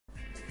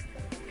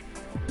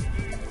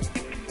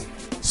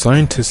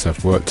Scientists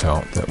have worked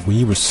out that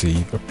we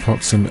receive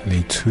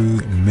approximately 2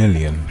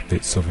 million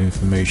bits of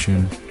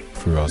information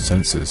through our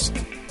senses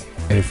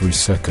every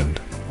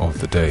second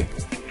of the day.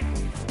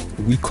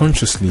 We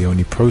consciously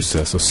only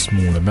process a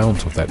small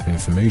amount of that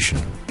information.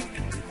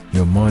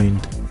 Your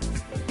mind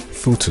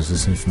filters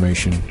this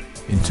information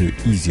into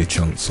easier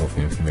chunks of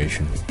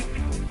information.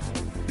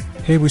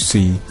 Here we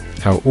see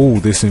how all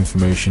this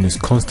information is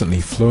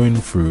constantly flowing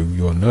through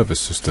your nervous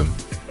system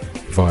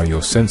via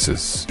your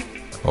senses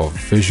of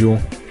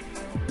visual,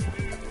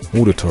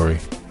 auditory,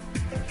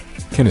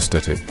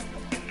 kinesthetic,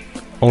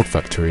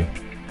 olfactory,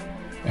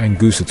 and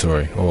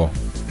gustatory or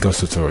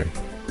gustatory.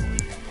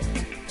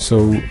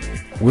 So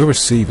we're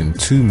receiving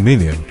 2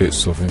 million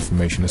bits of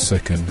information a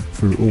second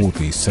through all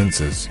these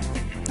senses.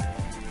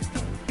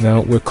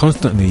 Now we're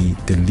constantly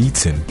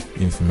deleting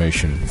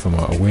information from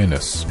our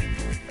awareness.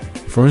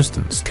 For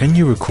instance, can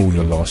you recall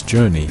your last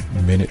journey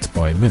minute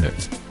by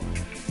minute?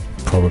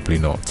 Probably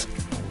not.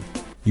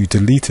 You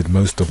deleted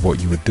most of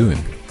what you were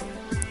doing.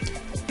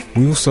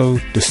 We also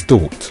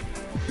distort.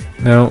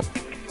 Now,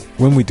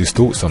 when we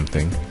distort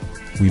something,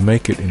 we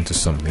make it into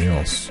something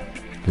else.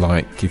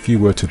 Like if you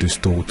were to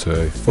distort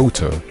a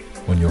photo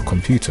on your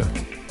computer,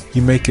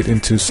 you make it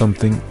into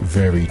something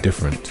very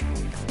different.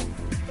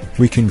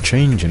 We can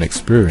change an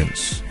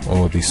experience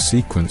or the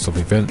sequence of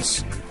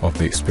events of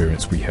the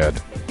experience we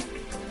had.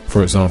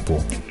 For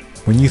example,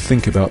 when you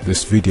think about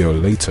this video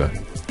later,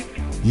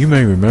 you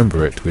may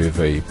remember it with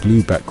a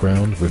blue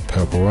background with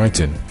purple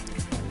writing,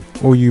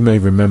 or you may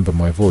remember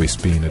my voice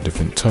being a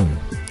different tone.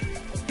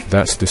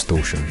 That's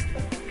distortion.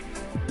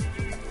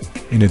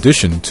 In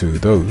addition to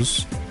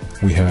those,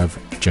 we have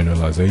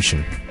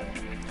generalization.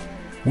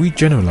 We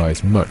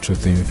generalize much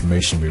of the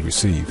information we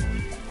receive.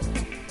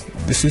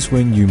 This is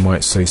when you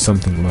might say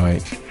something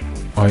like,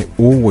 "I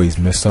always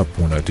mess up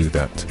when I do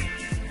that."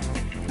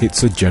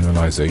 It's a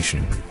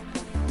generalization.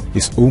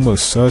 It's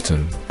almost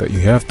certain that you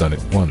have done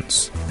it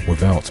once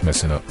without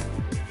messing up.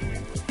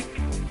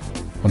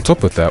 On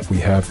top of that, we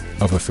have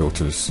other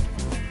filters.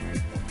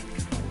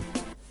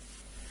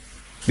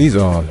 These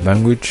are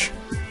language,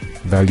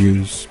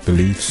 values,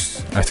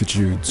 beliefs,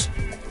 attitudes,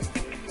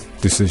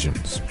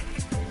 decisions.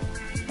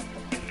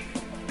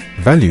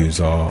 Values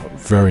are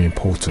very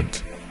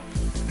important.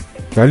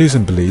 Values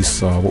and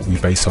beliefs are what we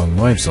base our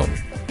lives on.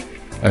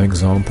 An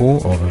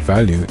example of a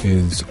value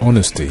is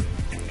honesty.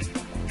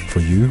 For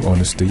you,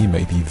 honesty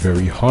may be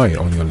very high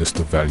on your list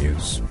of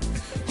values.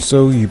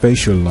 So you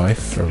base your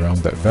life around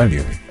that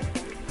value.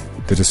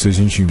 The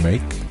decisions you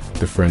make,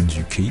 the friends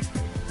you keep,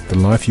 the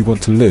life you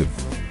want to live,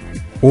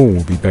 all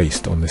will be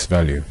based on this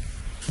value.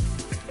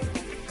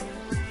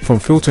 From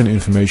filtering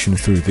information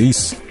through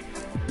these,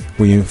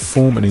 we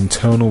inform an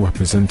internal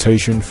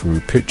representation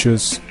through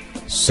pictures,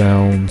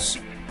 sounds,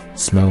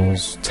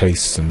 smells,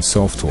 tastes, and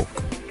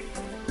self-talk.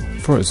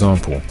 For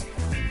example,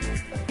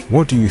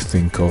 what do you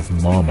think of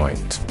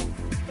Marmite?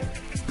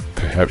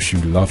 Perhaps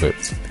you love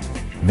it.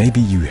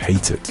 Maybe you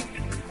hate it.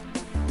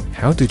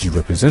 How did you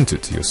represent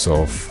it to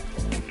yourself?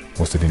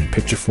 Was it in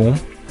picture form?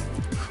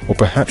 Or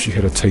perhaps you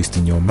had a taste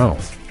in your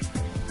mouth.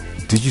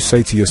 Did you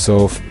say to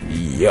yourself,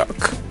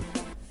 "Yuck"?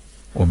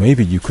 Or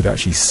maybe you could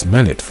actually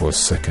smell it for a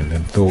second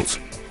and thought,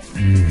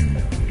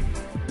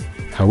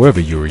 However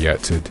you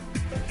reacted,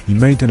 you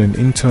made an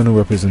internal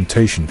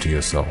representation to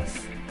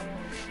yourself.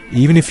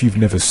 Even if you've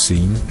never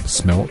seen,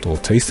 smelt, or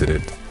tasted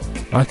it,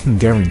 I can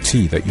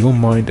guarantee that your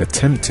mind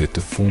attempted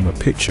to form a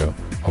picture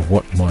of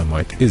what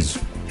Marmite is,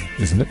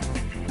 isn't it?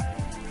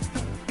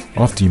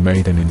 After you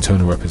made an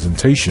internal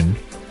representation,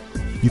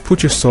 you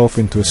put yourself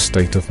into a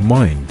state of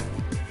mind.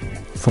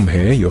 From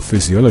here, your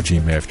physiology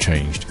may have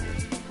changed.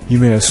 You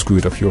may have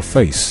screwed up your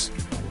face,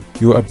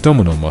 your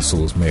abdominal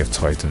muscles may have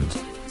tightened,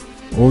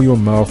 or your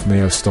mouth may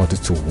have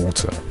started to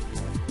water.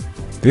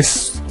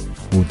 This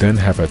will then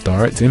have a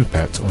direct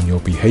impact on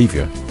your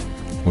behavior,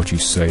 what you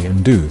say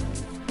and do,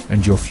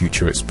 and your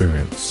future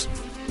experience.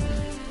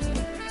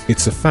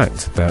 It's a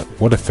fact that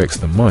what affects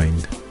the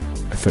mind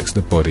affects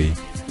the body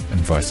and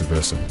vice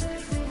versa.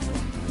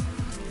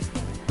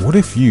 What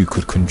if you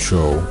could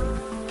control,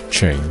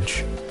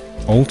 change,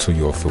 alter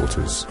your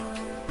filters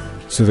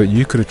so that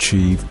you could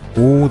achieve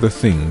all the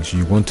things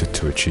you wanted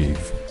to achieve?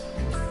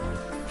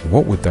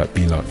 What would that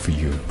be like for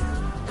you?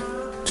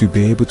 To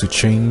be able to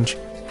change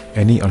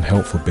any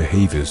unhelpful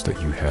behaviors that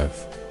you have,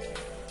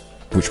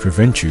 which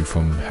prevent you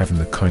from having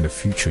the kind of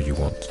future you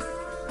want.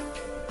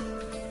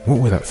 What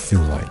would that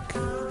feel like?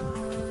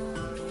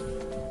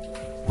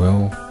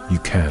 Well, you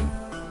can.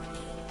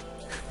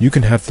 You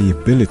can have the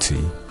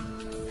ability,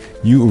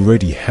 you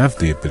already have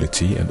the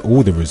ability and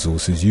all the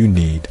resources you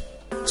need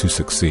to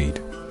succeed.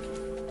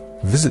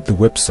 Visit the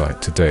website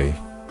today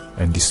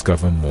and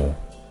discover more.